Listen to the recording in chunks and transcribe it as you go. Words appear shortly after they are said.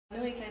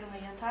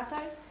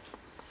tātou.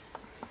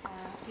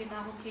 Tēnā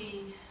hoki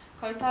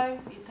koutou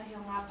i tahi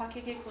o ngā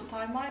pakeke ko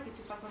tai mai ki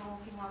te whakarongo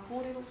ki ngā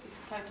kōrero, ki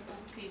te tautoko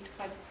hoki i te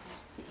kaupapa.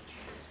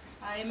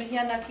 E mihi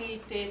ana ki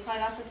te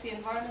Tairawhiti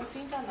Environment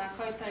Centre, nā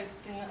koutou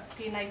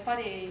tēnei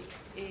whare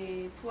e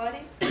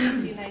puare,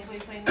 tēnei hui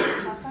ngā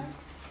tātou.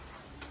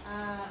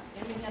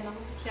 E mihi ana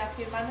hoki kia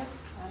whi manu,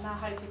 nā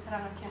hau te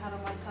karanga kia hara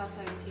mai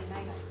tātou i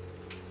tēnei rau.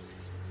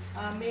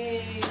 Me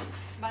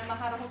mai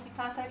mahara hoki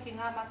tātou ki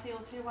ngā mate o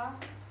te wā,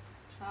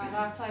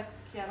 rātou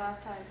kia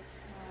rātou,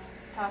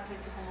 tātou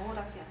te honga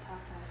ora kia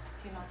tātou,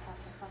 tēnā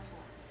tātou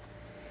katoa.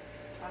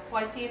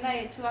 Koai tēnei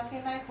e tuake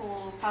nei, ko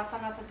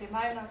pātangata te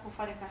mauna, ko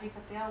whare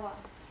kahika te awa,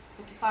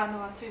 ko te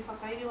whānua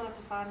tūwhakairiwa,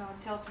 te whānua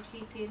te autaki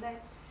tēnei,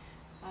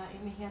 e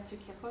mihi atu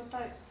kia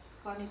koutou,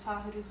 ko ani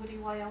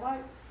Pahuru-Huriwai awau.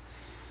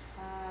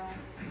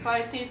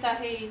 Koai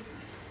tētahi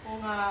o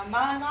ngā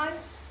māngai,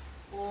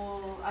 o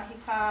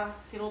ahika,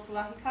 te rotu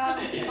ahika, o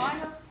te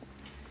whaina.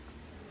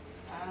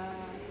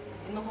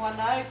 E noho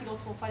ana au ki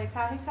roto o whare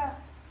kahika,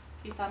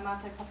 ki tā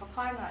mātou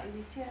papakainga i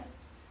witea.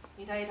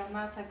 I reira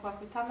mātou ko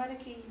aku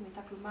tamariki, me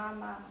taku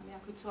māma, me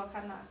aku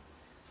tuakana,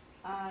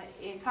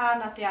 e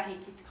kāna te ahi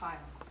ki te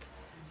kainga.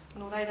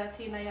 Nō reira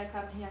tēnei au ka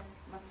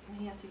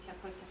mihi atu kia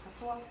koutou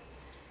katoa.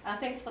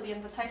 Thanks for the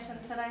invitation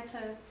today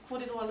to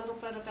kōrero a little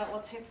bit about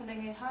what's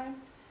happening at home.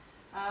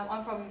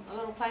 I'm from a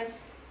little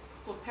place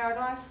called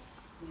Paradise,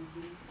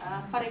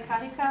 Whare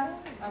Kahika,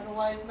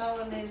 otherwise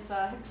known as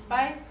Hicks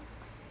Bay.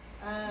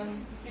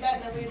 If you don't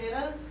know where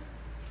that is,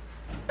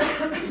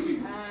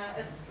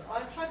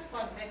 I've tried to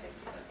find a map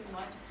actually, but never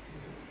mind.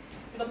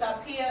 If you look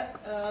up here,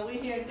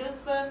 we're here in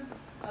Gisborne.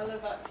 I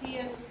live up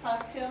here just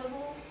past Te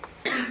Araroa.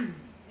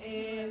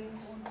 And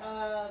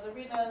the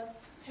rena's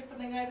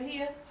happening over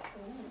here.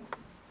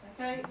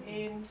 Okay,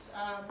 and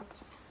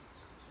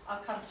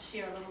I'll come to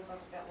share a little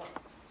bit about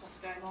what's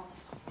going on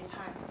at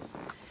home.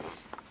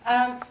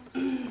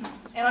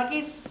 And I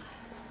guess,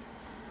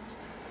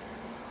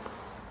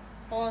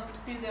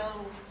 these are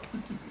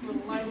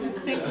little moment.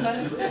 Thanks,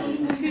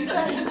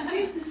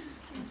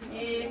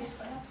 yeah,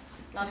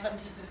 love it.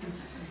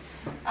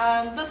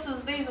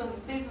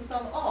 These are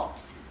some. Oh,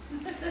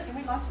 can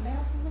we light them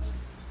out?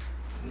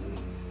 No.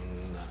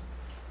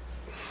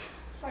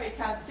 Sorry, you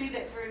can't see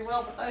that very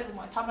well, but those are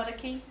my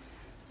tamariki.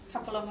 A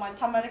couple of my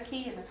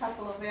tamariki and a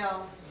couple of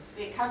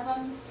their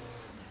cousins,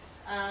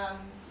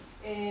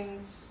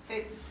 and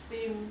that's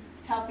them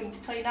helping to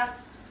clean up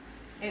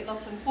at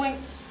Lawson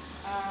Point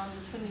on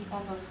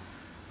the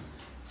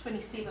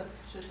 27th,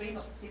 should be,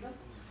 not the 7th,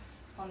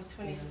 on the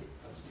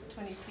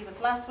 27th.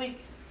 Last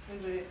week we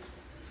were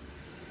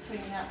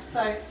cleaning up.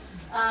 So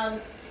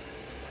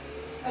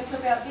it's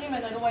about them,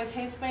 and it always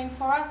has been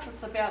for us.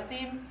 It's about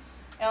them,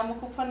 our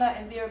mokopuna,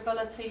 and their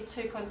ability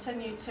to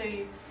continue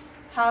to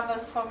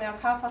harvest from our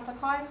kāpata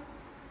kai.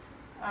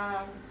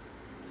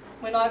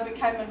 When I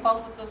became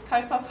involved with this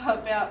kaupapa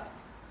about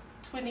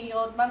 20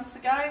 odd months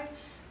ago,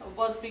 it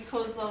was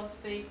because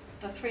of the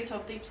threat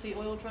of deep sea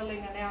oil drilling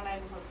in our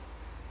neighbourhood.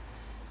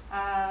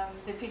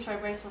 The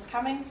Petrobras was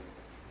coming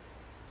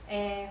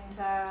and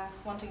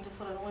wanting to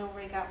put an oil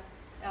rig up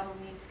out on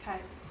the East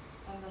Cape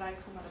on the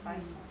Reikumara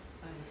Basin.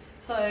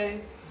 So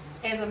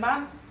as a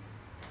mum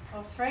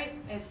of 3,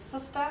 as a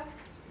sister,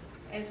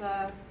 as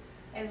an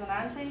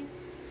auntie,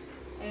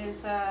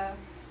 as an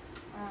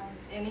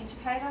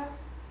educator,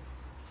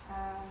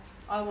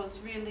 I was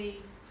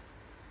really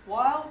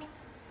wild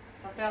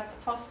about the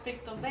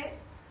prospect of that,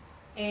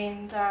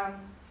 and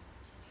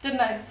didn't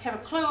have a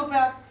clue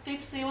about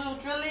deep sea oil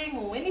drilling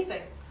or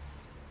anything,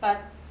 but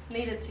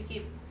needed to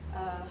get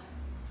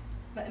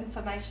the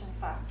information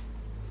fast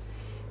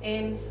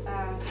and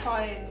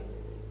try and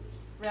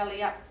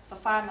rally up the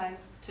whānau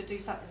to do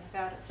something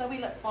about it. So we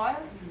lit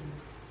fires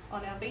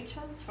on our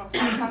beaches from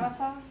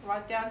Tangata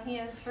right down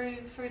here through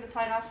the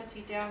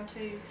Tairawhiti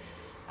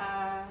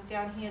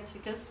down here to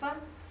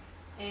Gisborne,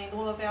 and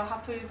all of our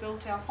hapu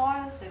built our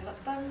fires and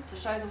lit them to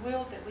show the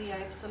world that we are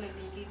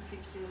absolutely against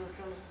deep sea oil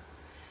drilling.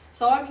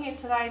 So I'm here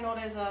today not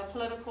as a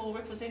political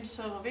representative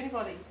of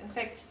anybody. In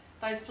fact,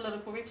 those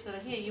political reps that are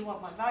here, you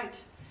want my vote,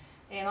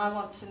 and I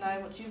want to know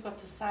what you've got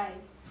to say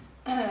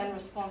in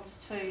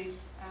response to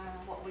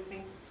what we've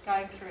been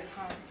going through at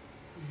home.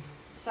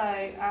 So,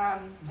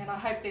 and I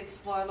hope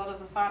that's why a lot of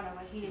the whānau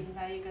are here. You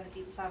know, you're going to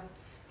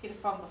get it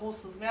from the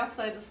horse's mouth,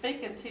 so to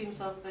speak, in terms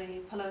of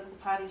the political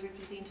parties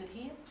represented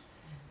here.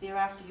 They're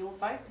after your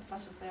vote as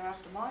much as they're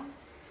after mine,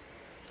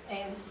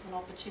 and this is an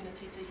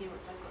opportunity to hear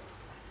what they've got to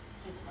say.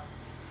 There's no.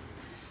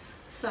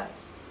 So,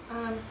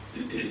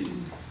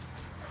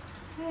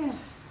 yeah,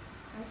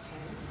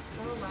 okay,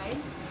 go away.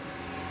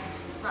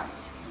 Right.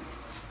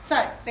 So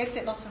that's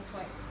at Lawson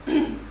Point.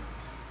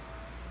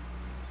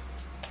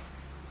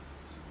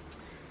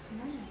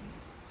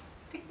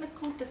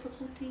 Technical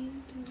difficulty.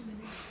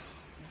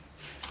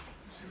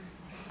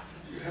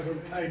 You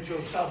haven't paid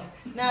your sub.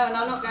 No, and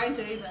I'm not going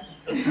to either.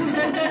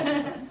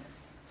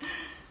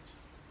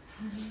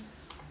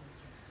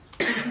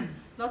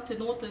 Not to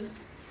Nortons.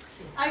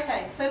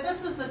 Okay, so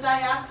this is the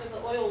day after the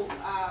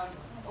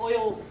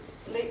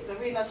the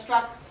rena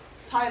struck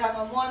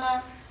Tauranga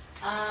Moana,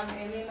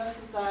 and then this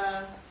is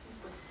the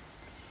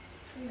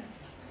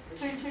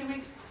 2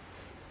 weeks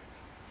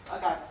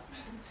ago.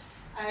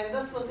 And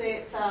this was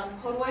at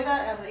Huriwai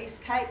out of the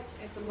East Cape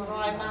at the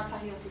Marae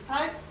Mātahi o Te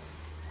Tau.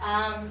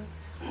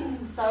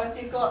 So if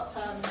you've got,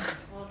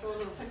 I'll draw a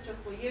little picture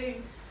for you.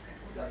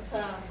 You've got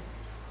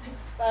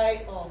Hicks Bay,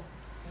 hang on.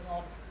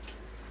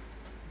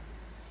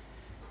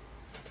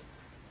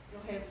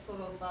 You'll have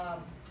sort of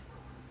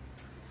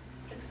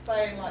Hicks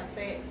Bay like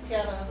that, Te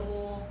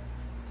Araroa,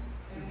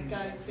 and it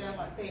goes down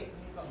like that, and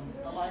you've got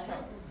the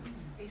lighthouse,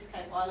 East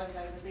Cape Island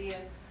over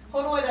there.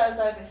 Huriwai is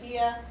over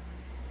here,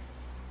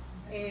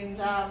 and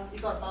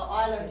you've got the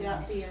island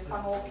out there,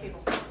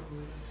 Pahuru-Huriwai.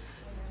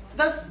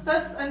 This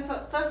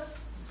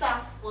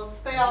stuff was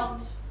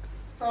found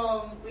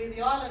from where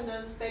the island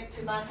is back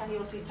to Mātahi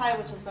o Te Tau,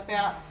 which is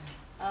about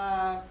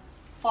 5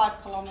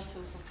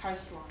 kilometres of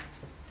coastline.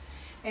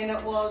 And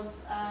it was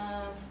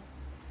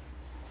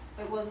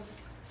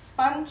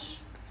sponge,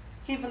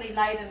 heavily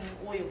laden in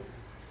oil.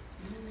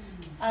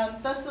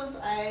 This is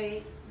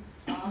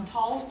I'm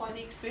told by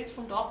the experts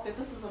from DOC that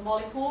this is a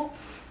mollypaw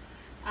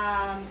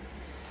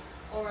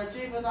or a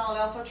juvenile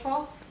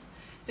albatross.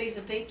 These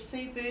are deep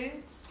sea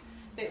birds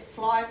that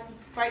fly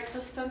great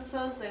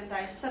distances and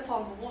they sit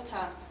on the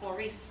water for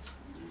rest.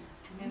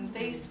 And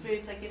these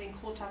birds are getting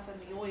caught up in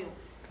the oil.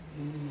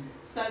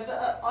 So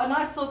when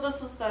I saw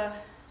this,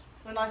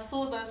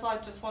 I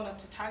just wanted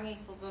to tangi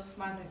for this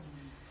manu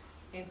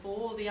and for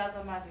all the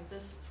other manu.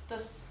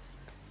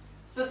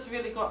 This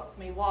really got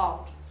me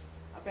wild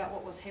about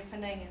what was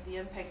happening and the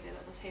impact that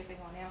it was having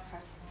on our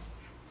coastline.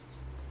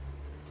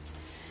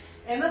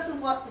 And this is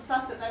what the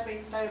stuff that they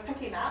were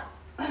picking up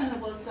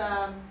was.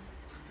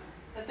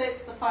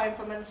 That's the foam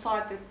from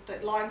inside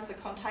that lines the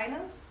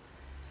containers,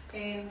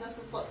 and this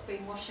is what's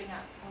been washing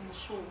up on the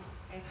shore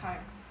at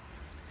home.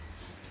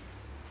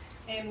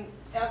 And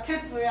our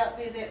kids were out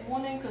there that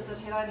morning because it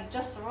had only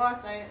just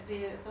arrived.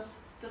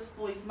 This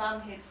boy's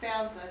mum had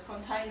found the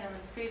container in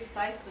the first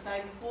place the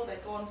day before.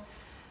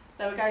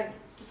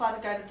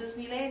 Decided to go to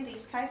Disneyland,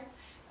 East Cape,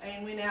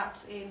 and went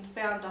out and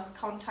found a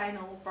container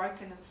all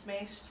broken and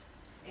smashed.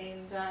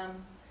 And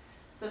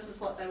this is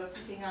what they were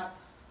picking up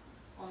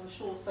on the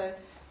shore. So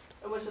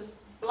it was just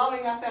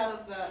blowing up out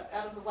of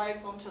the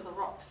waves onto the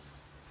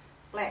rocks,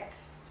 black,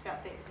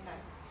 about that,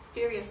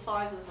 various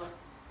sizes of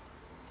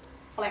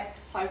black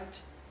soaked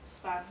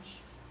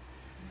sponge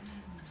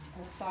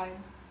or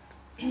foam.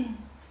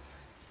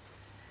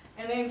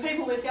 And then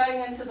people were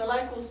going into the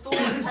local store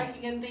and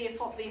taking in their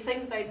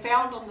things they'd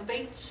found on the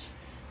beach.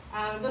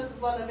 This is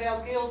one of our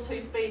girls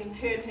who's been,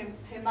 her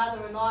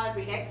mother and I have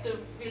been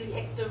really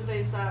active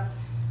as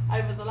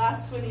over the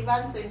last 20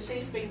 months, and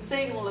she's been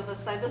seeing all of this.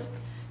 So this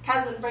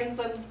cousin brings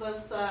in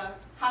this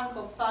hunk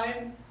of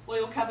foam,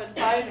 oil-covered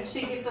foam, and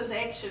she gets into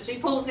action. She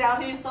pulls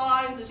out her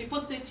signs and she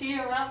puts her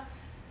chair up,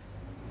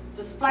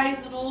 displays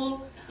it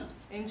all,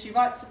 and she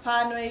writes a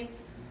pānui.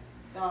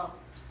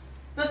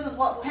 This is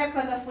what will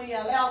happen if we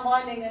allow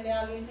mining in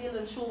our New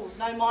Zealand shores,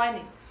 no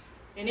mining.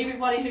 And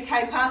everybody who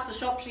came past the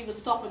shop, she would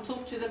stop and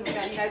talk to them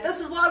and go,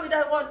 this is why we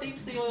don't want deep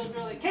sea oil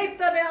drilling. Keep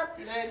them out,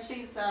 and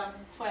she's 12.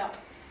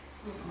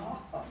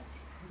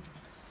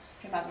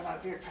 Her mother and I are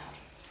very proud.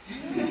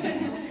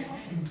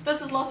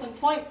 This is Lawson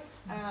Point,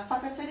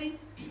 Whakatiri,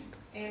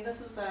 and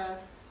this is a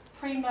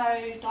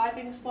primo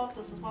diving spot.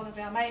 This is one of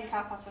our main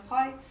kapata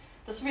kai.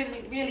 This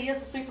really is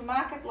a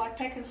supermarket like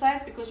Pack and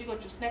Save, because you've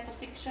got your snapper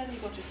section,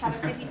 you've got your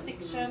tarapiti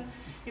section,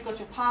 you've got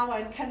your pawa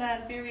and kina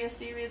in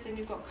various areas, and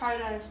you've got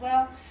koura as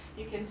well.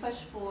 You can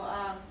fish for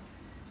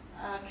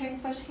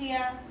kingfish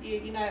here.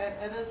 You know,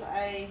 it is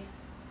a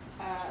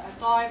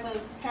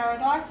diver's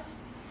paradise,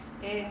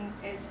 and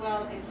as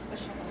well as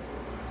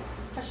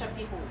fisher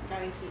people go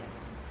here.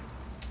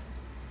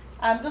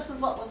 This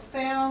is what was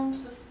found.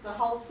 This is the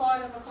whole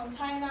side of a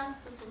container.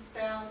 This was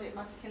found at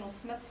Matakino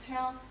Smith's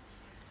house.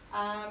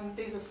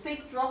 There's a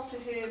steep drop to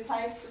her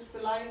place just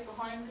below,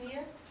 behind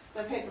here.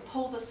 They've had to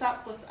pull this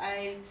up with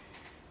a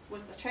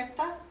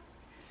tractor.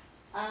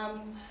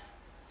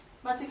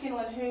 Matakino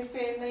and her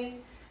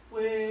family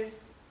were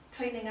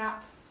cleaning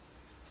up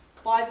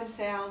by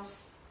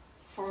themselves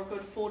for a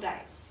good 4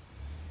 days.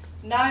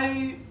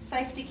 No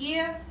safety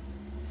gear.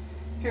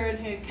 Her and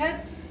her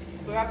kids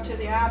were up to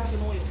their arms in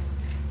oil.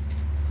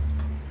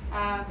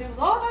 People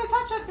said, oh, don't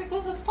touch it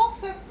because it's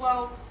toxic.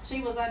 Well,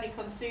 she was only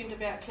concerned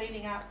about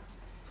cleaning up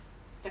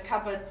the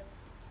cupboard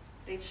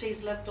that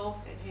she's lived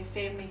off and her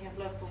family have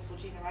lived off for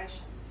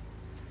generations.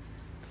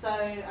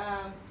 So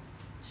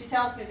she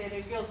tells me that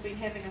her girl's been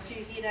having a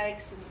few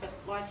headaches and a bit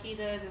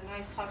lightheaded and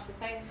those types of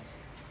things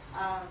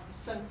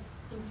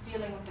since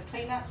dealing with the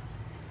cleanup.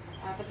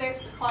 But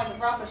that's the kind of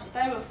rubbish that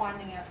they were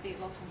finding out there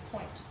at Lawson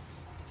Point.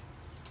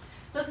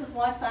 This is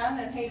my son,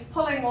 and he's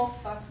pulling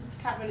off, I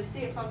can't really see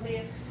it from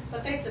there,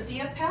 but that's a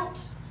deer pelt,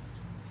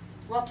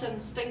 rotten,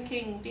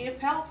 stinking deer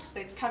pelt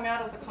that's come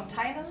out of the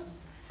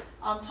containers.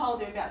 I'm told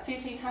there are about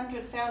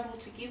 1,300 found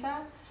altogether.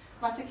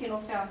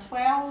 Matakino found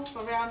 12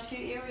 around her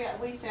area.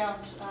 We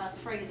found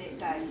 3 that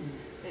day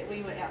that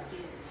we were out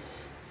there.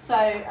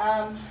 So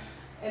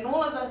And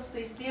all of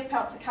these deer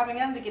pelts are coming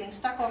in, they're getting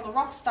stuck on the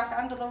rocks, stuck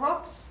under the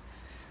rocks,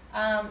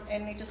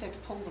 and you just have to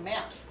pull them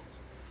out.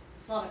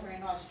 It's not a very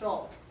nice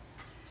job.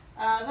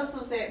 This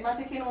is at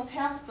Matikino's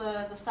house,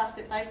 the stuff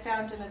that they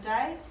found in a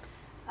day.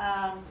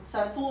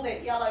 So it's all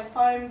that yellow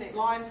foam that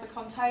lines the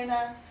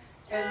container,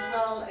 as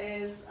well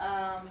as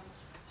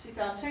she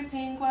found 2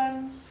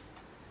 penguins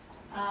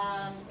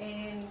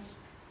and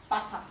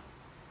butter.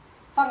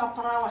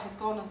 Whangaparawa has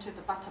gone into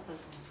the butter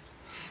business.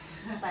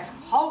 It's a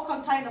whole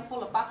container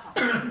full of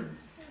butter.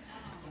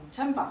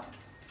 Timber,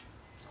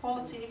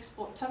 quality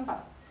export timber.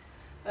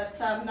 But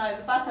no,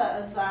 the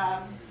butter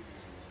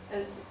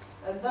is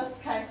in this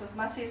case with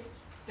Mate's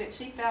that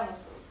she found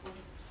was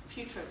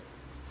putrid.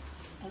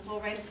 It was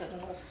all rancid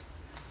and off.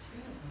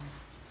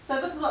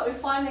 So this is what we're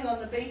finding on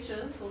the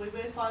beaches, or we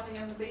were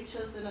finding on the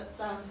beaches, and it's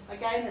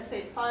again it's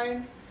that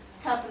foam,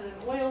 it's covered in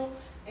oil,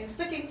 and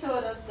sticking to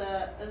it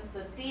is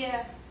the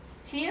deer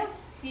hair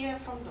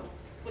from the,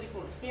 what do you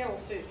call it, hair or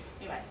fur?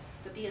 Anyway,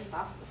 the deer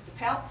stuff with the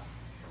pelts,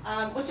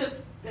 which is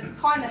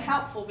it's kind of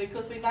helpful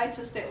because we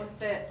noticed that with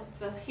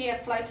the hair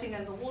floating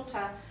in the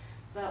water,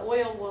 the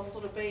oil was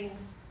sort of being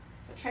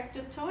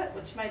attracted to it,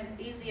 which made it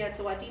easier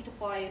to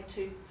identify and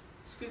to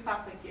scoop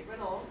up and get rid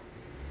of.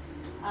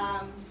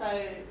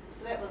 So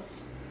that was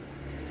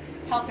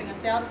helping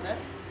us out of it.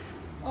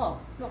 Oh,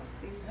 look,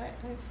 there's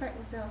that. Don't fret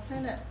with our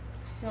planet.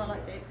 Not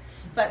like that.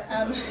 But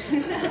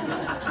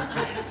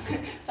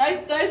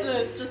those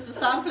are just a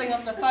sampling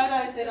of the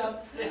photos that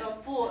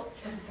I've bought.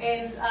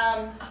 And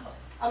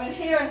I mean,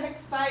 here in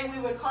Hicks Bay,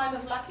 we were kind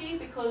of lucky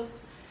because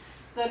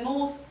the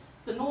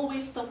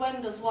nor'wester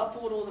wind is what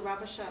brought all the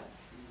rubbish in.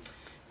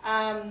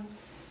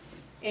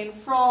 And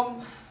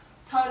from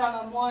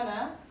Tauranga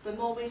Moana, the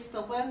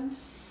nor'wester wind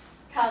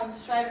comes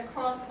straight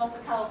across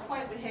Matakawa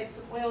Point. We had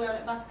some oil out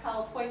at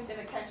Matakawa Point, and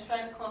it came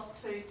straight across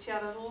to Te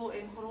Araroa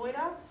and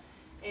Horoira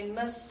and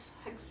missed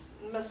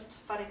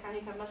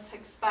Wharekahika, missed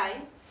Hicks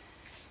Bay.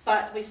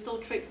 But we still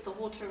treat the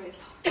water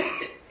as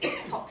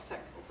toxic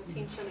or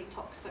potentially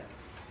toxic.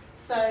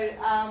 So,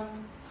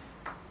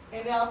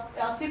 and our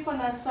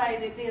tipuna say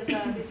that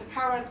there's a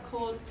current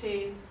called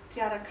Te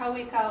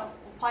Arakauika or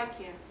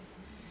Paikea.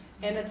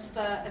 And it's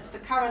the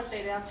current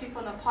that our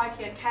tipuna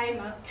Paikea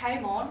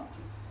came on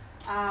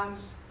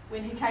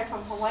when he came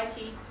from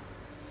Hawaii,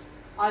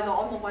 either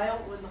on the whale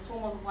or in the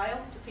form of the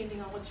whale,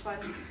 depending on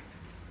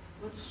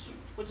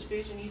which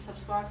version you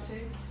subscribe to.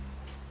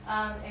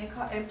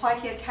 And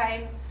Paikea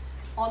came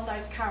on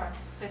those currents.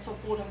 That's what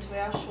brought him to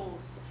our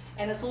shores.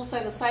 And it's also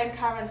the same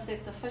currents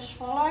that the fish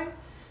follow,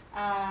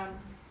 that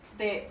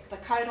the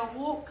Kona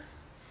walk,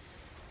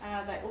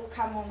 they all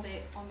come on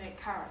that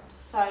current.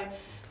 So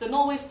the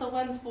nor'wester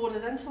winds brought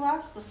it into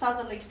us, the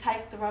southerlies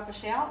take the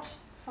rubbish out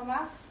from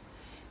us,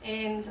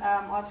 and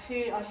I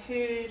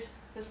heard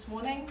this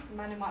morning,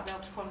 Manu might be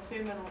able to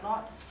confirm it or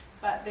not,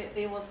 but that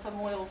there was some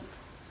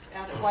oils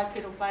out at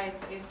Waipiro Bay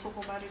and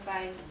Tokomaru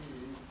Bay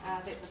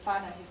that the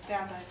whānau have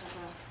found over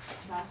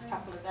the last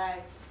couple of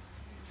days.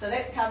 So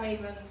that's come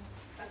even,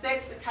 if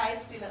that's the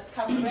case, then it's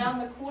come around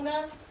the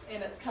corner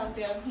and it's come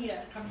down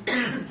here. Is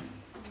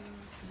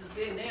it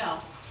there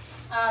now?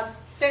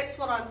 That's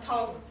what I'm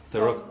told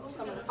from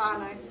some of the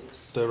whānau.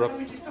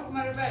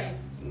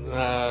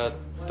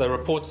 The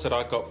reports that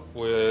I got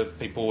were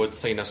people had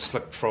seen a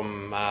slip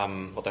from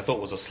what they thought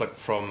was a slip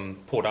from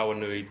Port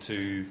Awanui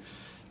to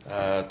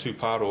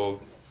Tuparo,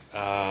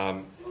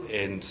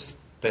 and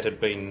that had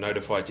been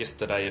notified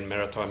yesterday, and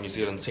Maritime New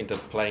Zealand sent a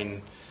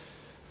plane.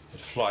 It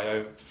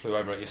flew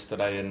over it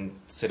yesterday and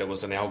said it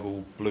was an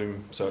algal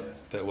bloom, so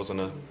that wasn't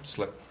a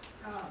slip.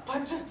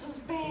 But just as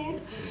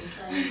bad.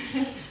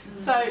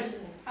 So,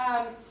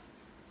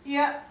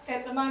 yeah,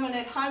 at the moment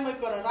at home we've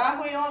got a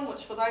rahui on,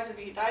 which for those of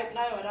you who don't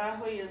know, a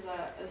rahui is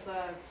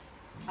a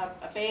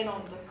ban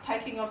on the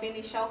taking of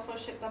any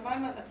shellfish at the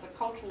moment. It's a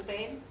cultural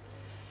ban.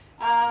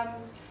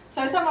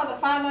 So some of the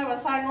whānau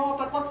are saying, oh,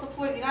 but what's the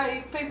point, you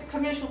know,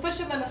 commercial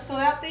fishermen are still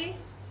out there.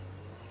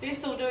 They're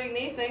still doing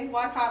their thing.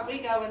 Why can't we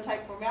go and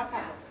take from our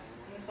current?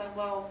 And we say,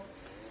 well,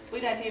 we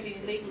don't have any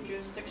legal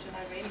jurisdiction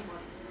over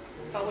anyone,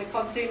 but we're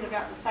concerned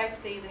about the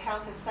safety, the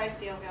health and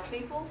safety of our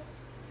people.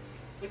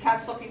 We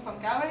can't stop you from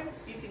going.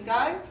 You can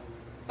go,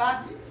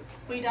 but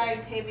we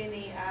don't have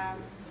any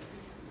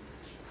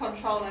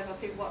control over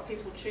what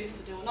people choose to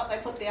do or not. They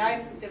put their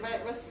own, they're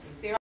at risk, their